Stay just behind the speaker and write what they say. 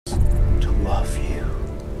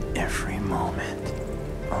every moment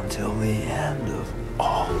until the end of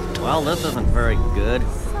all time. Well, this isn't very good.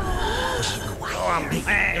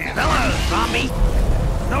 Hey, hello, zombie.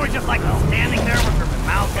 So we're just like standing there with her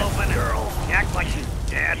mouth open and she acts like she's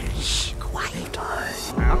dead. Shh, quiet time.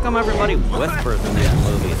 How come everybody whispers in these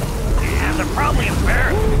movies? Yeah, they're probably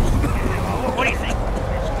embarrassed. What do you think?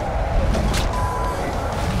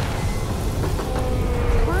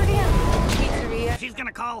 Pizzeria. She's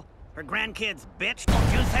gonna call her grandkids bitch,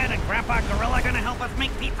 Juicehead, and Grandpa Gorilla gonna help us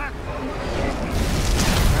make pizza?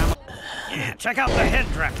 Yeah, check out the head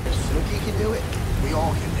dress. Snooki can do it. We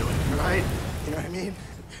all can do it, right? You know what I mean?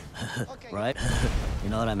 Right? You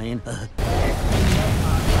know what I mean? Yeah,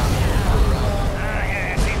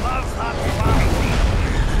 she loves hot salami.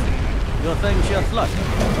 You're saying she's slut.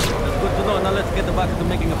 That's good to know. Now let's get back to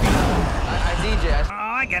making a pizza. I DJ. Oh,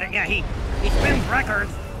 I get it. Yeah, he spins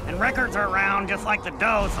records, and records are round just like the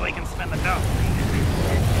dough, so he can spin the dough.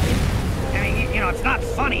 I mean, you know, it's not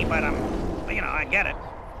funny, but you know, I get it.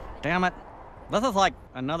 Damn it. This is like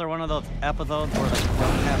another one of those episodes where they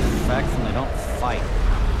don't have sex and they don't fight.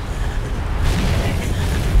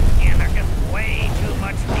 Yeah, they're just way too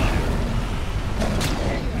much needed.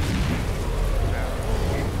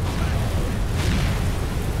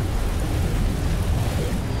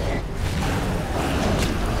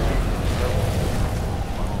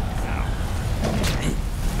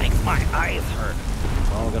 Makes my eyes hurt.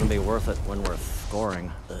 It's all gonna be worth it when we're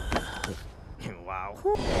scoring. Wow.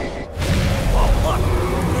 Whoa, look.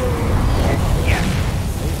 Yes.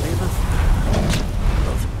 Hey, Beavis.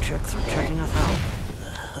 Those chicks are checking us out.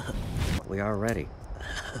 We are ready.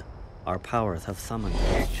 Our powers have summoned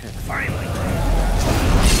these chicks. Finally.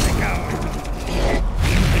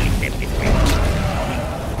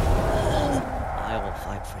 I will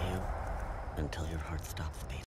fight for you until your heart stops beating.